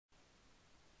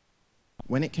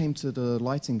When it came to the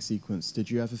lighting sequence,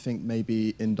 did you ever think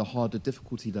maybe in the harder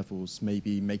difficulty levels,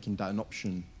 maybe making that an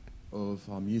option of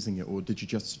using it, or did you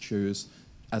just choose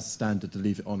as standard to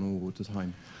leave it on all the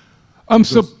time?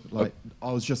 Because, like,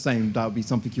 I was just saying that would be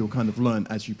something you'll kind of learn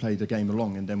as you play the game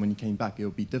along, and then when you came back, it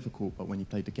would be difficult, but when you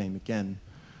played the game again,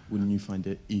 wouldn't you find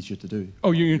it easier to do?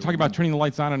 Oh, you're talking about turning the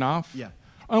lights on and off? Yeah.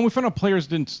 We found out players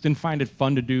didn't find it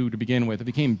fun to do to begin with. It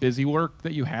became busy work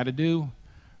that you had to do,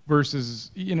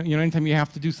 versus anytime you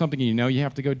have to do something and you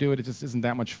have to go do it, it just isn't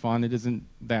that much fun. It isn't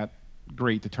that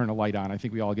great to turn a light on. I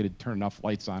think we all get to turn enough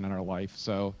lights on in our life,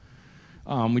 so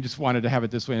we just wanted to have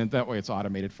it this way, and that way it's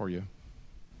automated for you.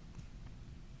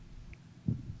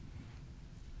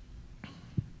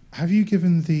 Have you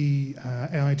given the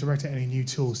AI director any new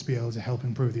tools to be able to help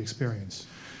improve the experience?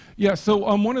 Yeah, so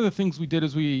one of the things we did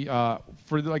is we,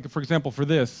 for example, for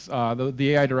this,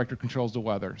 the AI director controls the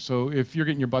weather. So if you're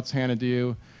getting your butts handed to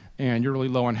you and you're really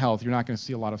low on health, you're not going to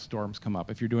see a lot of storms come up.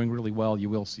 If you're doing really well, you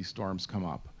will see storms come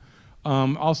up.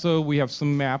 Also, we have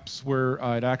some maps where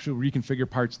it actually reconfigure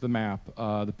parts of the map.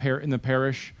 In the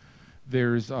parish,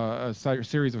 there's a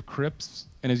series of crypts,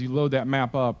 and as you load that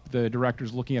map up, the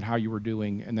director's looking at how you were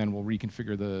doing, and then we'll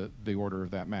reconfigure the order of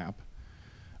that map.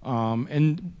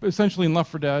 And essentially in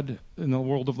Left 4 Dead, in the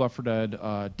world of Left 4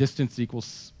 Dead, distance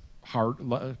equals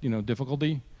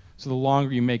difficulty. So the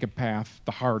longer you make a path,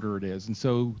 the harder it is. And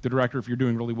so the director, if you're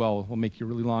doing really well, will make you a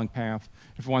really long path.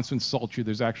 If it wants to insult you,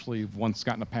 there's actually once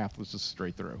gotten a path that's just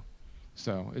straight through.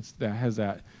 So that has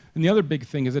that. And the other big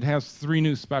thing is it has 3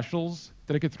 new specials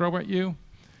that it could throw at you.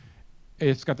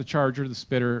 It's got the charger, the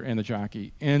spitter, and the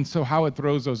jockey. And so how it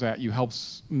throws those at you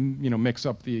helps mix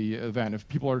up the event. If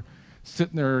people are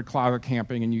sitting there closet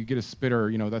camping and you get a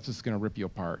spitter, that's just going to rip you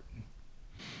apart.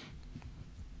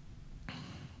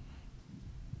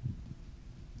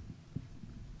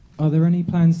 Are there any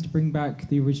plans to bring back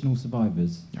the original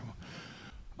survivors?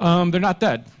 No. They're not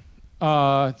dead.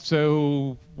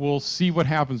 So we'll see what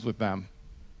happens with them.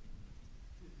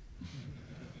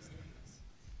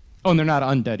 Oh, and they're not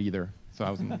undead either. So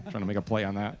I wasn't trying to make a play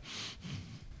on that.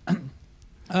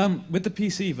 With the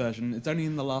PC version, it's only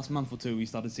in the last month or two we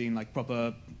started seeing like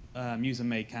proper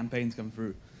user-made campaigns come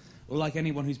through. Or like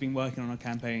anyone who's been working on a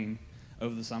campaign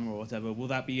over the summer or whatever, will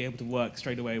that be able to work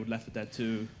straight away with Left 4 Dead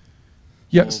 2?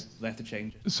 Yes. Or they have to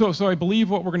change it? So I believe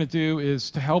what we're going to do is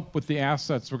to help with the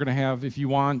assets. We're going to have, if you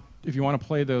want to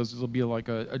play those, there'll be like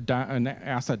an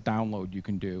asset download you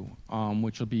can do,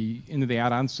 which will be into the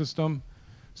add-on system.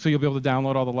 So you'll be able to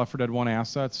download all the Left 4 Dead 1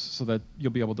 assets so that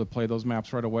you'll be able to play those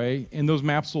maps right away. And those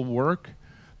maps will work.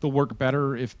 They'll work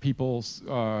better if people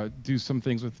do some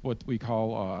things with what we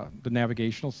call the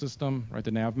navigational system, right,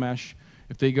 the nav mesh.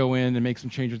 If they go in and make some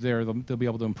changes there, they'll be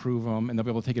able to improve them, and they'll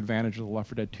be able to take advantage of the Left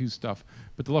 4 Dead 2 stuff.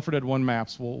 But the Left 4 Dead 1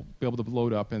 maps will be able to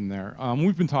load up in there.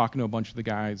 We've been talking to a bunch of the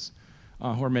guys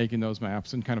who are making those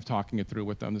maps and kind of talking it through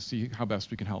with them to see how best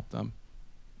we can help them.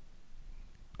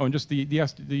 Oh, and just the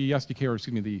SDK, or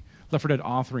excuse me, the Left 4 Dead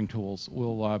authoring tools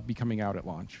will be coming out at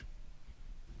launch.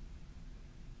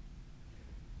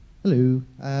 Hello.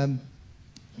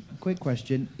 Quick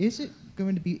question. Is it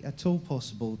going to be at all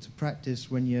possible to practice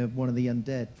when you're one of the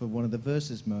undead for one of the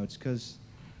versus modes? Because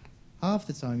half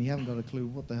the time you haven't got a clue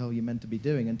what the hell you're meant to be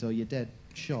doing until you're dead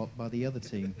shot by the other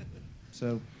team.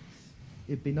 So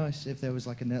it'd be nice if there was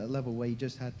like a level where you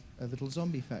just had a little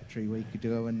zombie factory where you could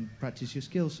go and practice your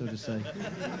skills, so to say.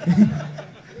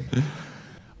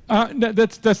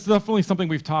 That's definitely something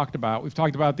we've talked about. We've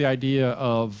talked about the idea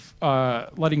of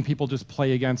letting people just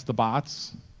play against the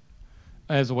bots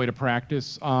as a way to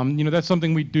practice. That's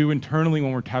something we do internally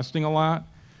when we're testing a lot.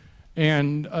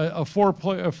 And a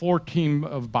four team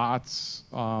of bots,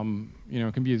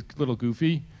 can be a little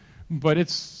goofy, but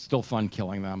it's still fun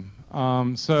killing them.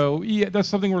 So yeah, that's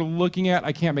something we're looking at.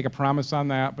 I can't make a promise on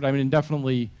that, but I mean,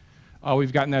 definitely,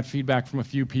 we've gotten that feedback from a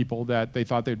few people that they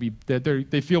thought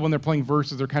they feel when they're playing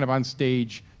versus, they're kind of on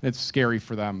stage, and it's scary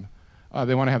for them.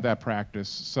 They want to have that practice.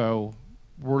 So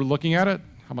we're looking at it.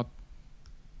 How about?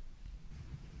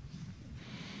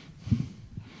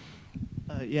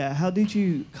 Yeah, how did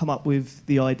you come up with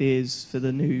the ideas for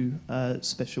the new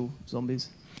special zombies?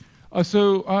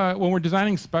 When we're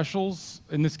designing specials,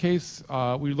 in this case,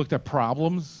 we looked at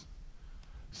problems.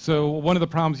 So one of the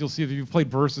problems you'll see if you've played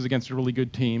versus against a really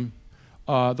good team,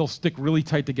 they'll stick really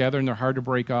tight together and they're hard to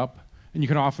break up. And you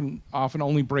can often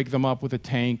only break them up with a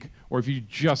tank, or if you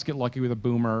just get lucky with a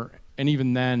boomer, and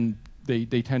even then, they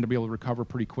tend to be able to recover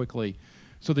pretty quickly.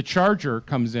 So the charger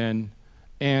comes in,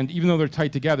 and even though they're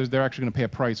tight together, they're actually going to pay a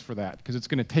price for that, because it's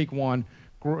going to take one,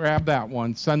 grab that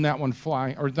one, send that one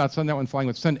flying, or not send that one flying,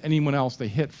 but send anyone else they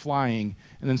hit flying,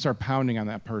 and then start pounding on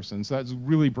that person. So that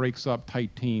really breaks up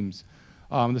tight teams.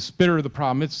 The spitter, the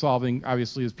problem it's solving,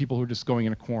 obviously, is people who are just going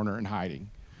in a corner and hiding.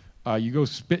 If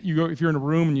you're in a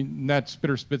room and that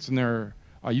spitter spits in there,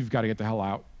 you've got to get the hell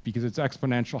out, because it's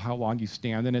exponential how long you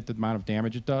stand in it, the amount of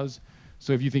damage it does.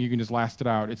 So if you think you can just last it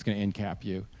out, it's going to end cap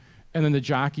you. And then the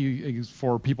jockey is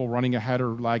for people running ahead or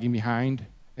lagging behind,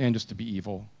 and just to be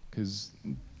evil, because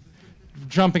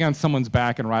jumping on someone's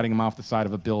back and riding them off the side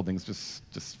of a building is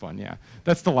just fun, yeah.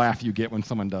 That's the laugh you get when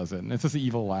someone does it, and it's just an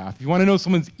evil laugh. If you want to know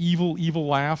someone's evil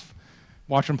laugh,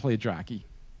 watch them play a jockey.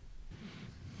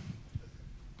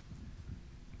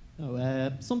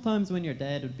 Sometimes when you're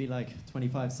dead, it would be like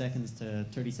 25 seconds to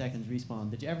 30 seconds respawn.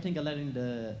 Did you ever think of letting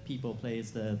the people play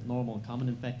as the normal common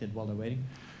infected while they're waiting?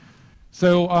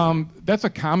 So that's a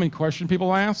common question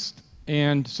people ask.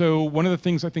 And so one of the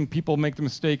things I think people make the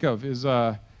mistake of is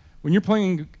when you're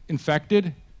playing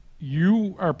infected,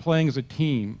 you are playing as a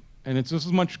team. And it's just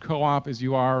as much co-op as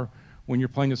you are when you're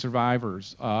playing as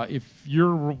survivors. If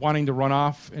you're wanting to run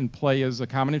off and play as a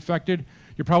common infected,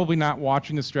 you're probably not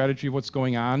watching the strategy of what's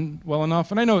going on well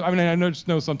enough. And I just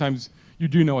know sometimes you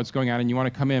do know what's going on and you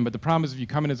want to come in, but the problem is if you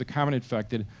come in as a common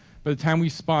infected, by the time we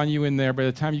spawn you in there, by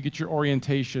the time you get your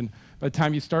orientation, by the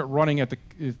time you start running at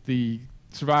the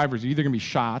survivors, you're either going to be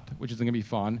shot, which isn't going to be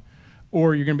fun,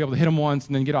 or you're going to be able to hit them once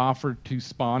and then get offered to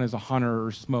spawn as a hunter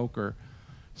or smoker.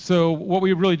 So what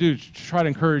we really do to try to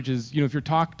encourage is, if you're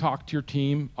talk to your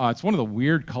team. It's one of the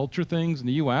weird culture things in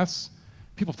the U.S.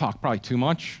 People talk probably too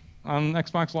much on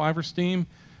Xbox Live or Steam,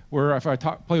 where if I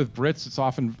play with Brits, it's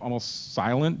often almost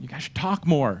silent. You guys should talk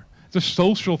more. It's a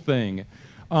social thing.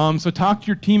 So talk to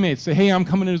your teammates. Say, hey, I'm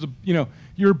coming in as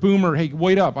you're a boomer. Hey,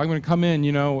 wait up. I'm going to come in.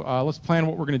 Let's plan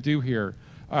what we're going to do here.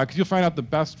 Because you'll find out the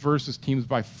best versus teams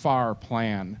by far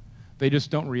plan. They just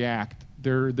don't react.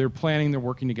 They're planning. They're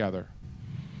working together.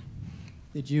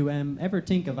 Did you ever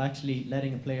think of actually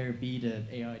letting a player be the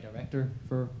AI director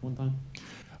for one time?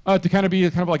 To kind of be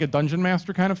like a dungeon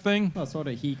master kind of thing. Well, sort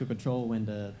of he could control when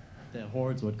the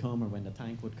hordes would come or when the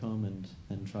tank would come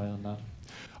and try on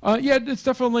that. Yeah, it's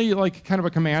definitely like kind of a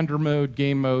commander mode,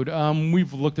 game mode.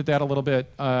 We've looked at that a little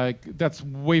bit. That's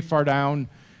way far down,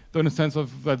 though in a sense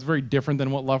of that's very different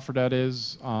than what Left 4 Dead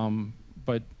is.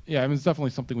 But yeah, it's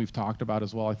definitely something we've talked about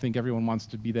as well. I think everyone wants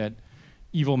to be that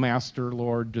evil master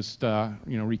lord, just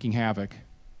wreaking havoc.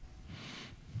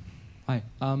 Hi.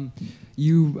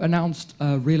 You announced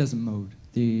realism mode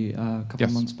a couple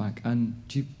of months back, and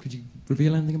could you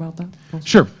reveal anything about that? Possibly?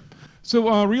 Sure.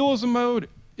 So realism mode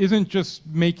isn't just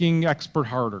making expert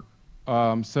harder.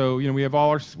 So we have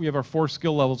our 4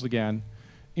 skill levels again,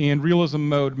 and realism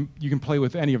mode you can play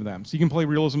with any of them. So you can play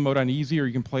realism mode on easy, or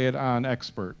you can play it on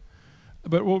expert.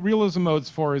 But what realism mode's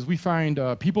for is we find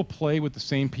people play with the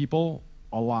same people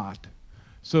a lot.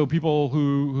 So people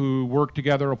who work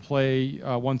together will play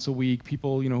once a week.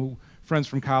 People, friends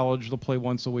from college, they'll play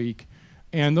once a week.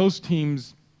 And those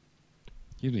teams,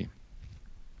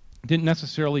 didn't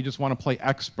necessarily just want to play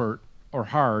expert or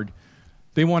hard.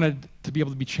 They wanted to be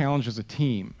able to be challenged as a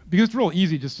team. Because it's real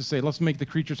easy just to say, let's make the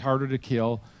creatures harder to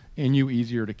kill and you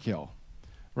easier to kill,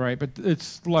 right? But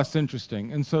it's less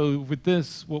interesting. And so with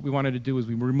this, what we wanted to do is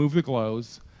we remove the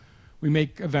glows. We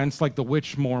make events like the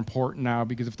witch more important now,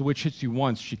 because if the witch hits you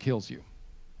once, she kills you.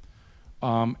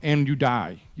 And you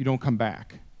die. You don't come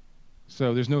back.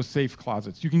 So there's no safe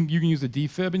closets. You can use a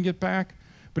defib and get back,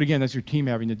 but again, that's your team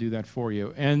having to do that for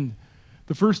you. And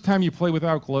the first time you play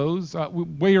without glows,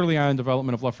 way early on in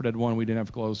development of Left 4 Dead 1, we didn't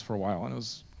have glows for a while, and it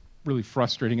was really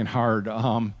frustrating and hard.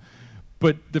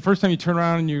 But the first time you turn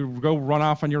around and you go run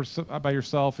off by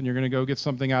yourself and you're going to go get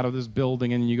something out of this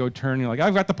building and you go turn and you're like,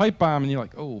 I've got the pipe bomb. And you're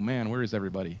like, oh, man, where is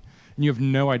everybody? And you have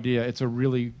no idea. It's a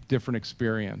really different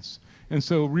experience. And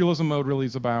so realism mode really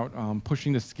is about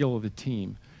pushing the skill of the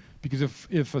team. Because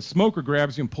if a smoker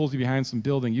grabs you and pulls you behind some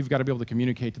building, you've got to be able to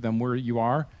communicate to them where you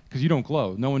are, because you don't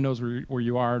glow. No one knows where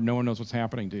you are. No one knows what's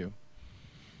happening to you.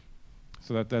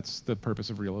 So that's the purpose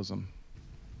of realism.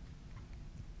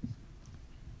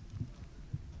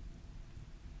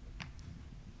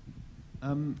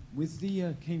 With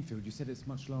the cane field, you said it's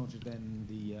much larger than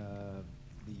the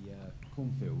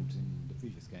cornfield in the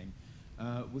previous game.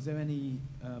 Was there any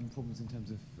problems in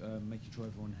terms of making sure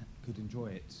everyone could enjoy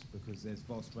it, because there's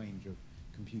vast range of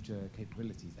computer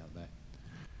capabilities out there?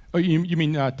 Oh, you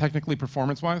mean technically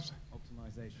performance-wise?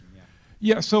 Optimization, yeah.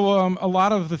 Yeah, so a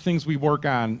lot of the things we work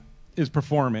on is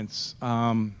performance.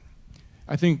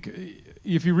 I think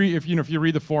if you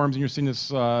read the forums and you're seeing this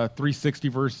 360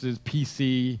 versus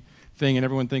PC thing, and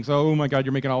everyone thinks, oh my God,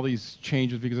 you're making all these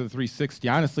changes because of the 360.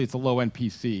 Honestly, it's a low-end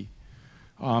PC.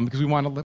 because we want to